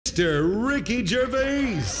Mr. Ricky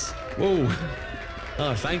Gervais. Whoa.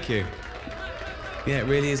 Oh, thank you. Yeah, it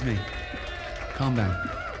really is me. Calm down.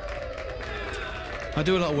 I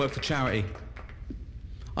do a lot of work for charity.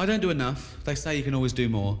 I don't do enough. They say you can always do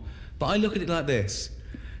more. But I look at it like this.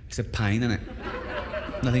 It's a pain, isn't it?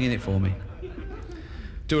 Nothing in it for me.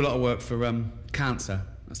 Do a lot of work for cancer.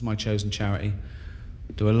 That's my chosen charity.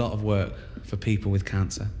 Do a lot of work for people with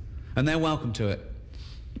cancer. And they're welcome to it.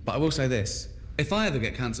 But I will say this. If I ever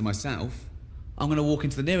get cancer myself, I'm going to walk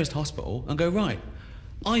into the nearest hospital and go, right,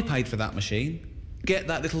 I paid for that machine. Get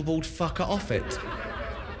that little bald fucker off it.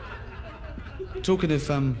 Talking of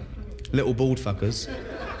little bald fuckers,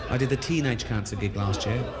 I did the teenage cancer gig last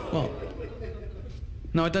year. What?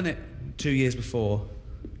 No, I'd done it 2 years before,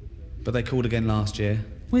 but they called again last year.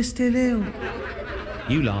 We're still ill.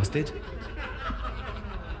 You lasted.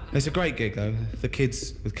 It's a great gig, though. The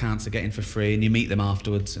kids with cancer get in for free, and you meet them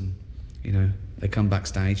afterwards, and, you know, they come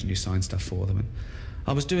backstage and you sign stuff for them. And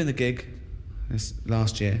I was doing the gig this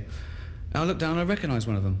last year, and I looked down and I recognised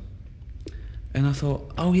one of them. And I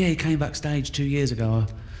thought, oh yeah, he came backstage 2 years ago.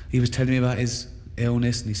 He was telling me about his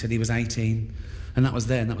illness, and he said he was 18. And that was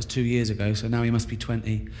then, that was 2 years ago, so now he must be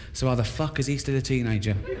 20. So how the fuck is he still a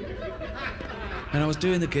teenager? And I was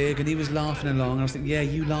doing the gig, and he was laughing along, and I was thinking, yeah,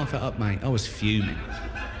 you laugh it up, mate. I was fuming.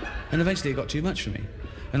 And eventually it got too much for me.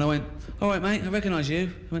 And I went, all right, mate, I recognise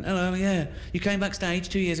you. I went, hello, yeah. You came backstage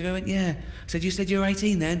 2 years ago? I went, yeah. I said, you said you were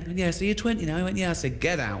 18 then? I went, yeah, so you're 20 now? I went, yeah. I said,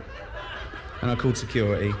 get out. And I called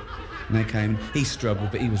security, and they came. He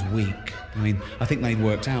struggled, but he was weak. I mean, I think they'd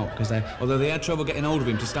worked out, because although they had trouble getting hold of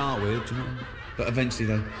him to start with, but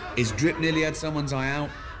eventually his drip nearly had someone's eye out.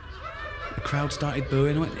 The crowd started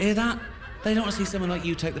booing. I went, hear that? They don't want to see someone like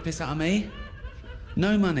you take the piss out of me.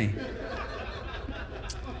 No money.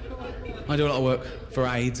 I do a lot of work for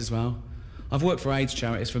AIDS as well. I've worked for AIDS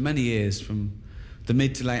charities for many years, from the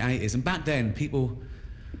mid to late 80s, and back then people,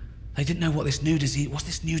 they didn't know what this new disease, what's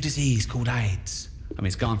this new disease called AIDS? I mean,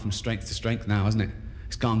 it's gone from strength to strength now, hasn't it?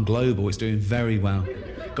 It's gone global, it's doing very well.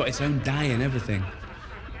 Got its own day and everything.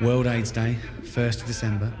 World AIDS Day, 1st of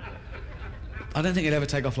December. I don't think it'll ever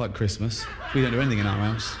take off like Christmas. We don't do anything in our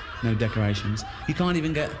house, no decorations. You can't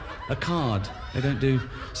even get a card. They don't do,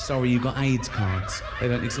 sorry you got AIDS cards. They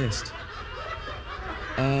don't exist.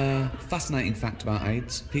 Fascinating fact about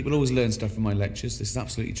AIDS. People always learn stuff from my lectures. This is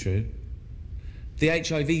absolutely true. The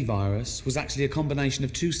HIV virus was actually a combination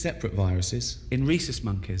of two separate viruses in rhesus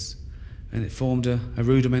monkeys, and it formed a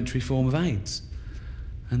rudimentary form of AIDS.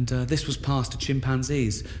 And this was passed to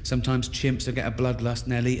chimpanzees. Sometimes chimps will get a bloodlust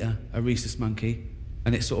and they'll eat a rhesus monkey,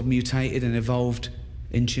 and it sort of mutated and evolved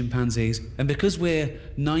in chimpanzees. And because we're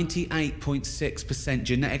 98.6%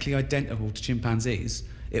 genetically identical to chimpanzees,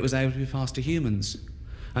 it was able to be passed to humans.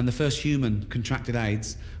 And the first human contracted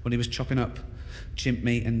AIDS when he was chopping up chimp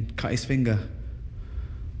meat and cut his finger.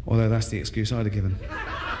 Although that's the excuse I'd have given.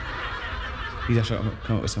 You'd have to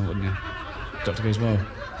come up with something, wouldn't you? The doctor goes, well,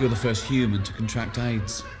 you're the first human to contract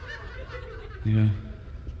AIDS. You go,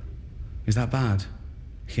 is that bad?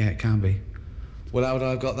 Yeah, it can be. Well, how would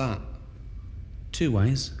I have got that? 2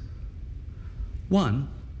 ways. One,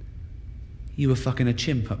 you were fucking a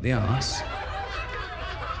chimp up the arse.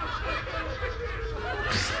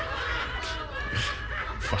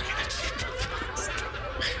 Fucking a chimp up the arse.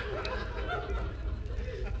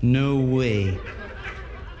 No way.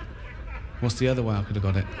 What's the other way I could have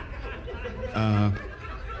got it?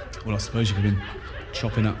 Well, I suppose you could have been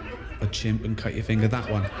chopping up a chimp and cut your finger, that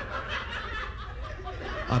one.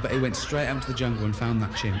 I bet he went straight out into the jungle and found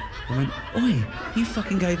that chimp. I went, oi, you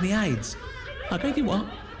fucking gave me AIDS. I gave you what?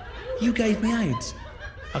 You gave me AIDS.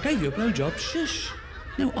 I gave you a blowjob, shush.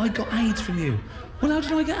 No, I got AIDS from you. Well, how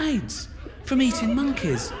did I get AIDS? From eating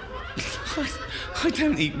monkeys. I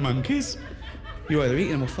don't eat monkeys. You're either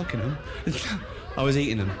eating them or fucking them. I was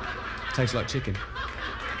eating them. Tastes like chicken.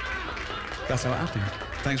 That's how it happened.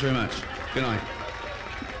 Thanks very much. Good night.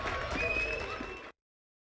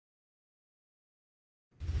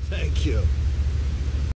 Thank you.